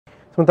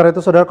Sementara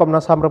itu, Saudara,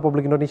 Komnas HAM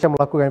Republik Indonesia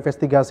melakukan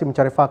investigasi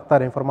mencari fakta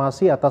dan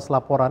informasi atas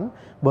laporan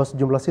bahwa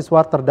sejumlah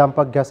siswa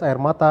terdampak gas air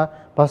mata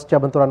pasca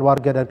benturan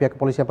warga dan pihak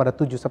kepolisian pada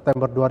 7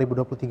 September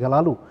 2023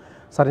 lalu.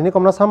 Saat ini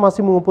Komnas HAM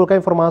masih mengumpulkan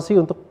informasi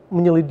untuk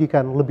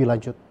menyelidikkan lebih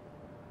lanjut.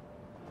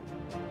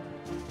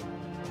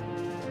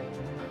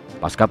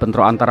 Pasca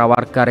bentrok antara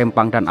warga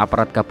Rempang dan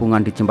aparat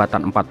gabungan di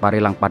Jembatan 4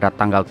 Parilang pada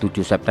tanggal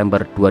 7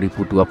 September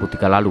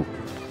 2023 lalu,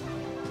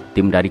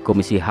 tim dari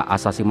Komisi Hak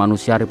Asasi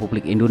Manusia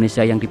Republik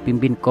Indonesia yang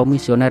dipimpin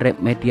Komisioner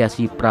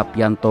Mediasi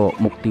Prabianto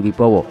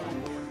Muktiwibowo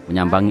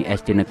menyambangi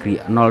SD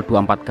Negeri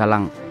 024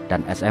 Galang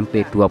dan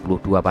SMP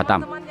 22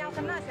 Batam.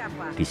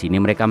 Di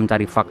sini mereka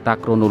mencari fakta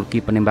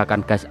kronologi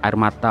penembakan gas air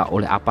mata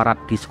oleh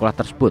aparat di sekolah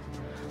tersebut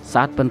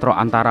saat bentrok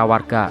antara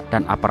warga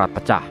dan aparat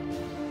pecah.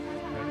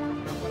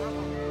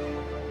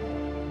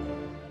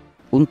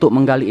 Untuk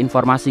menggali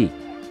informasi,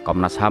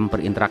 Komnas HAM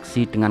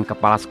berinteraksi dengan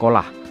kepala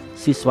sekolah,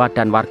 siswa,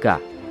 dan warga.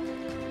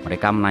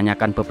 Mereka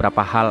menanyakan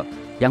beberapa hal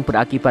yang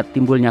berakibat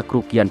timbulnya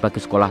kerugian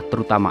bagi sekolah,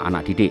 terutama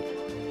anak didik.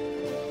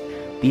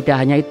 Tidak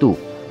hanya itu,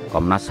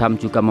 Komnas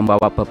HAM juga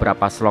membawa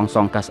beberapa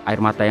selongsong gas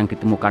air mata yang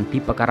ditemukan di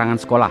pekarangan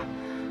sekolah.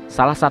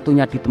 Salah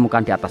satunya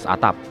ditemukan di atas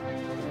atap.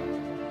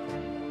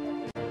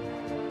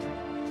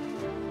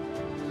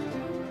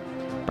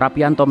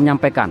 Prabianto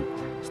menyampaikan,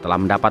 setelah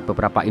mendapat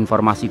beberapa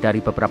informasi dari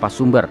beberapa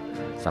sumber,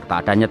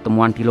 serta adanya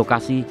temuan di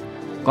lokasi,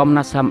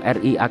 Komnas HAM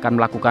RI akan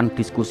melakukan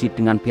diskusi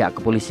dengan pihak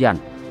kepolisian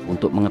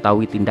untuk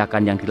mengetahui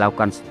tindakan yang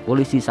dilakukan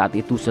polisi saat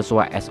itu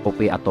sesuai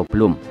SOP atau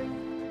belum.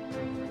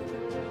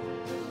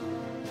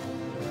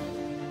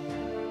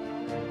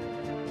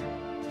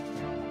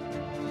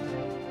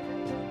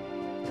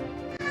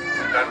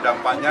 Dan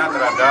dampaknya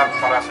terhadap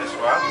para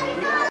siswa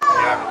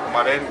yang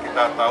kemarin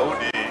kita tahu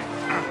di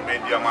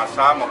media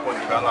massa maupun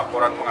juga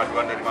laporan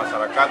pengaduan dari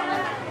masyarakat,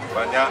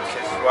 banyak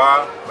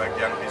siswa baik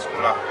yang di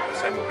sekolah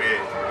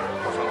SMP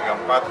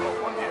 034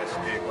 maupun di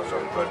SD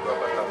 022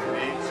 Batam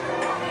ini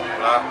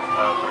telah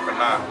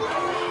terkena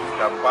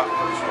dampak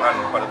kerusuhan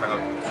pada tanggal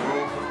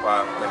 7 berupa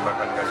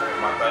penembakan gas air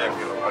mata yang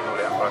dilakukan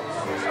oleh aparat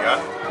kepolisian,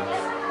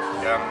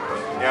 yang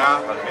tentunya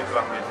hal ini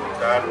telah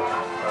menimbulkan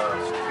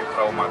sedikit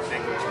traumatik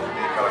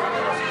di kalangan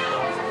para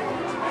siswa.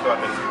 Itu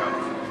ada di sini.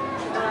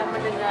 Setelah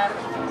mendengar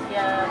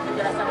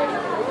penjelasan dari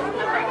guru,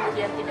 apa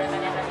kemudian tindakan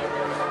yang akan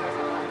dilakukan?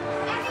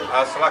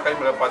 Setelah kami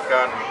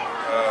mendapatkan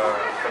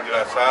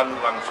penjelasan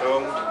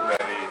langsung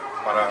dari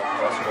para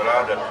kepala sekolah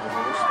dan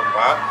guru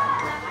setempat,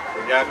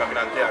 tentunya kami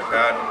nanti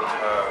akan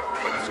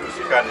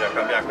mendiskusikan,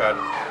 kami akan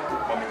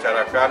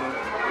membicarakan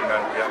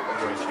dengan pihak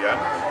kepolisian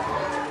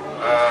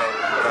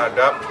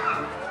terhadap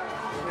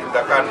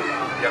tindakan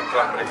yang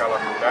telah mereka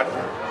lakukan,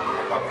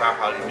 apakah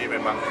hal ini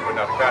memang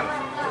dibenarkan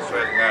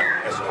sesuai dengan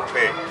SOP,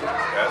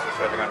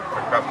 sesuai dengan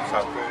Perkap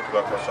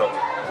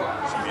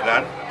 1209,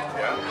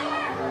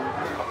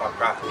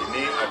 apakah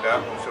ini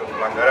ada unsur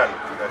pelanggaran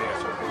dari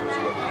SOP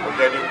tersebut.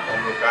 Jadi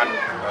memerlukan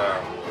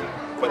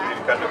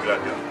penyelidikan lebih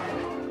lanjut.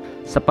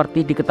 Seperti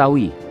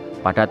diketahui,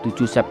 pada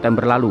 7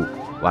 September lalu,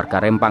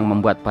 warga Rempang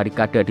membuat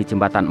barikade di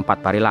Jembatan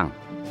 4 Parilang.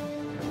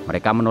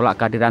 Mereka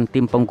menolak kehadiran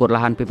tim pengukur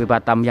lahan BP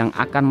Batam yang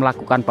akan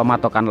melakukan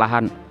pematokan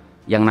lahan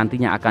yang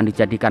nantinya akan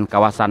dijadikan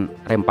kawasan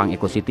Rempang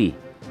Eco City.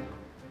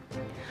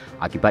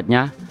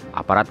 Akibatnya,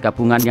 aparat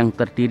gabungan yang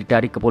terdiri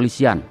dari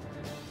kepolisian,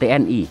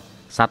 TNI,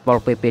 Satpol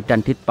PP,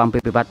 dan Ditpam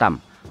BP Batam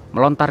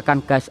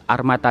melontarkan gas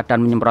air mata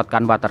dan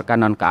menyemprotkan water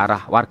cannon ke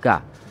arah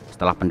warga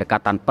setelah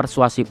pendekatan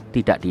persuasif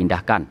tidak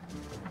diindahkan.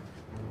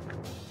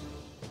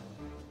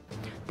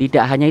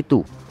 Tidak hanya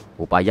itu,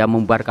 upaya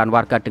membubarkan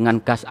warga dengan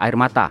gas air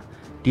mata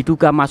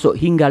diduga masuk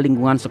hingga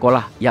lingkungan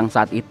sekolah yang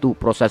saat itu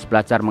proses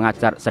belajar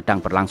mengajar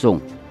sedang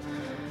berlangsung.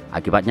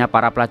 Akibatnya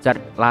para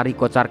pelajar lari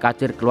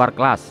kocar-kacir keluar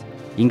kelas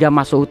hingga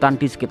masuk hutan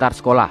di sekitar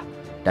sekolah,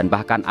 dan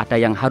bahkan ada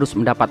yang harus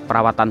mendapat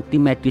perawatan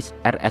tim medis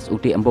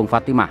RSUD Embung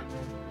Fatimah.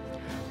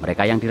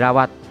 Mereka yang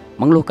dirawat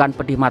mengeluhkan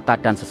pedih mata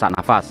dan sesak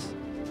nafas.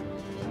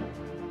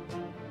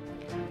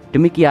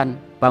 Demikian,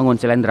 Bangun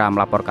Selendra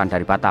melaporkan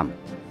dari Batam.